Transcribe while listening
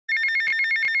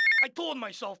I told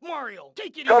myself, Mario,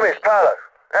 take it Tommy, easy. it's Paolo.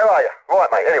 How are you? Right,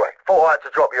 mate, anyway, thought I had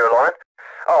to drop you a line.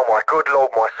 Oh my good lord,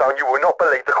 my son, you will not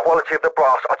believe the quality of the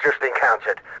brass I just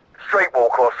encountered.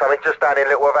 Streetwalker or something, just down in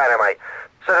Little Havana, mate.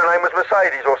 Said the name was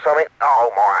Mercedes or something. Oh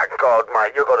my god,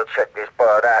 mate, you got to check this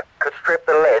bird out. Could strip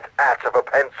the lead out of a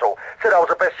pencil. Said I was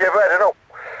the best you ever had and all.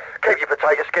 Keep your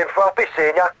potato skin fluffy,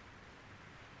 seeing ya.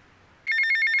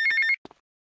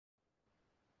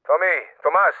 Tommy,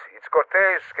 Tomas, it's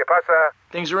Cortez. ¿Qué pasa?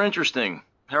 Things are interesting.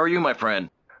 How are you, my friend?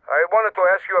 I wanted to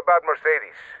ask you about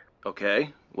Mercedes.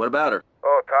 Okay. What about her?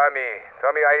 Oh, Tommy,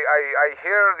 I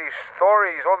hear these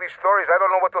stories, all these stories. I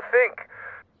don't know what to think.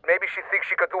 Maybe she thinks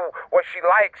she could do what she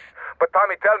likes. But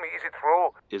Tommy, tell me, is it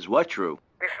true? Is what true?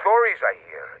 These stories I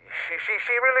hear.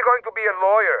 She really going to be a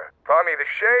lawyer? Tommy, the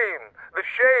shame.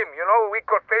 You know, we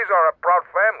Cortez are a proud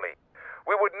family.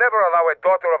 We would never allow a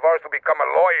daughter of ours to become a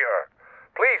lawyer.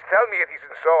 Please tell me it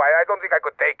isn't so. I don't think I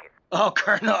could take it. Oh,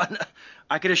 Colonel,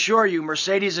 I can assure you,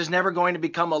 Mercedes is never going to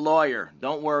become a lawyer.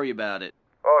 Don't worry about it.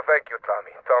 Oh, thank you,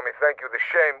 Tommy. Tommy, thank you. The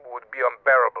shame would be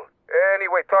unbearable.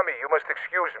 Anyway, Tommy, you must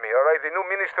excuse me, all right? The new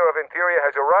Minister of Interior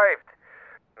has arrived.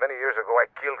 Many years ago, I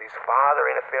killed his father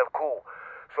in a failed coup,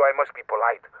 so I must be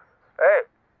polite. Hey,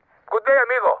 good day,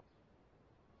 amigo.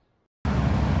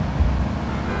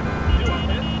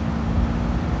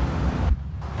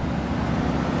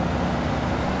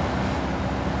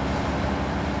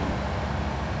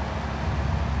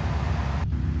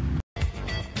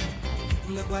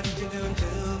 Look what you doing to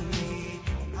me.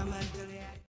 I'm a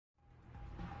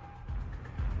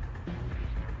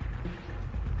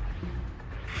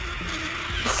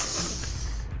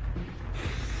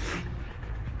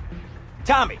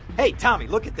Tommy! Hey, Tommy,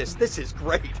 look at this. This is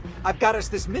great. I've got us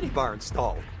this minibar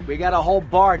installed. We got a whole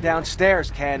bar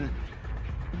downstairs, Ken.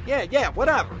 Yeah,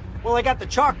 whatever. Well, I got the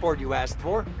chalkboard you asked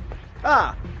for.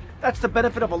 Ah, that's the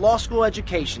benefit of a law school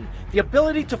education. The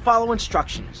ability to follow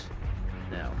instructions.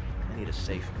 Now, I need a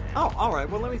safe man. Oh, all right.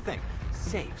 Well, let me think.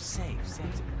 Safe.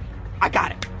 I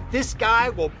got it. This guy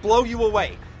will blow you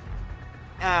away.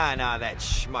 Ah, nah, that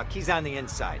schmuck. He's on the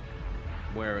inside.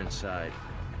 Where inside?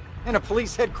 In a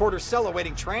police headquarters cell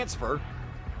awaiting transfer.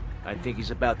 I think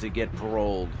he's about to get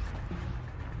paroled.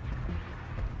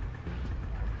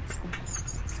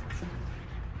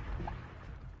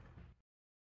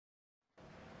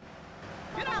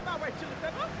 Get out of my way, Chili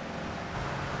Pepper!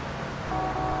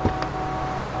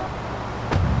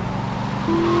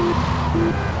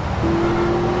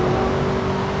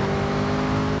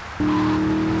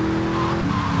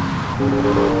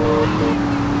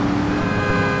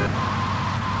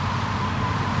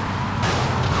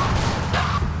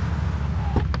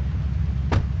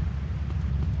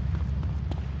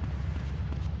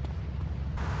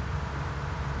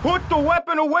 Put the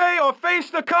weapon away or face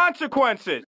the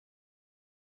consequences!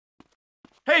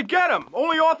 Hey, get him!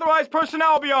 Only authorized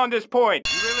personnel beyond this point!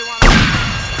 You really want to...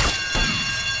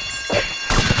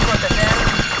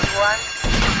 One,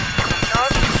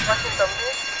 North, Washington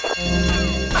Beach. 6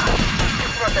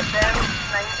 Rocket 10,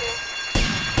 19.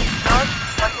 North,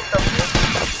 Washington Beach.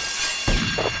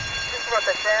 6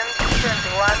 Rocket 10,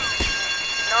 21.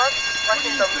 North,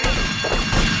 Washington Beach.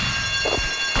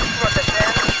 6 Rocket 10,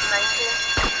 19.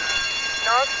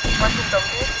 North, Washington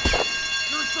Beach.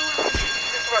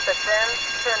 6 Rocket 10,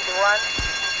 21.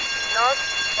 North,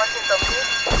 Washington Beach.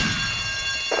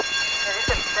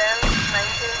 Edition 10,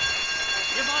 19.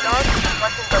 North,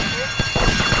 Washington Beach.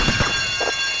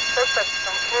 Suspect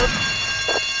on foot.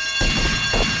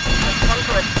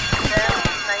 Contact 10,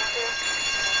 19.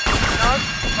 North,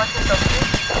 Washington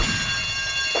Beach.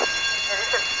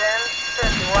 Edition 10,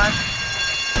 21.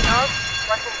 North,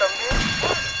 Washington Beach.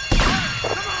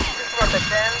 6 Rocket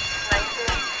 10, 19.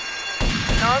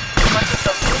 North,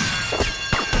 Washington Beach.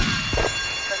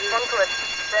 Contact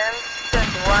 10,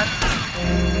 21.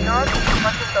 North,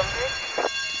 Washington Beach.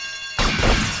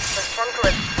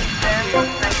 Contact 10,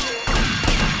 19.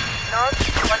 North,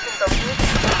 Washington Beach.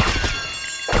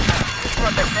 6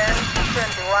 Rocket 10,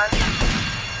 21.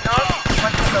 North,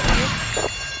 Washington Beach.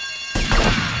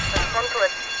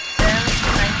 Contact 10,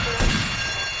 19.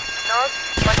 North,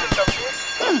 Washington Beach.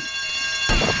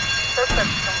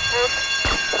 Suspect on foot.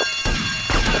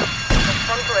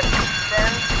 Contact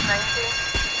 10, 19.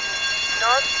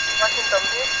 North, Washington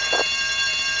Beach.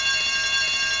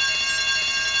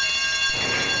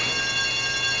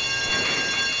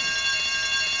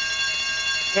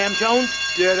 Cam Jones?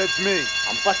 Yeah, that's me.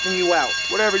 I'm busting you out.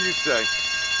 Whatever you say.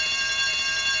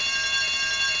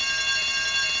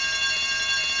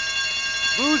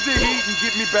 Lose the heat and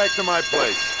get me back to my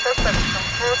place. Suspect on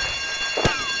foot.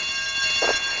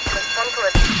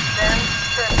 Contact 10,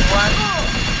 21.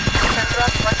 Central,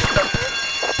 Washington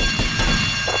Beach.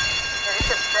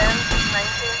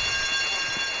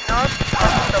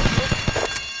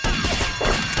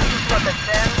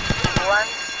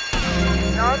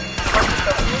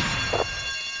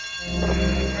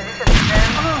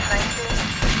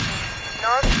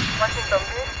 Washington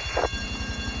Beach.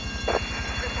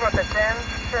 This was a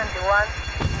 1071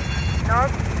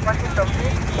 North Washington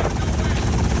Beach.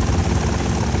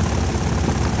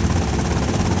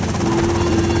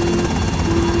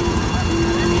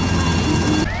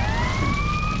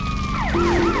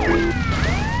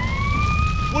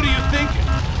 What are you thinking?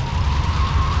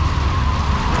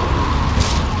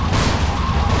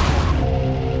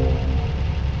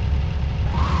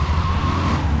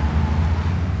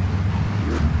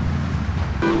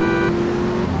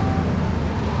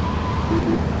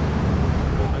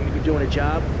 I'm gonna be doing a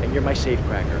job, and you're my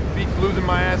safecracker. Beats losing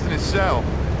my ass in his cell.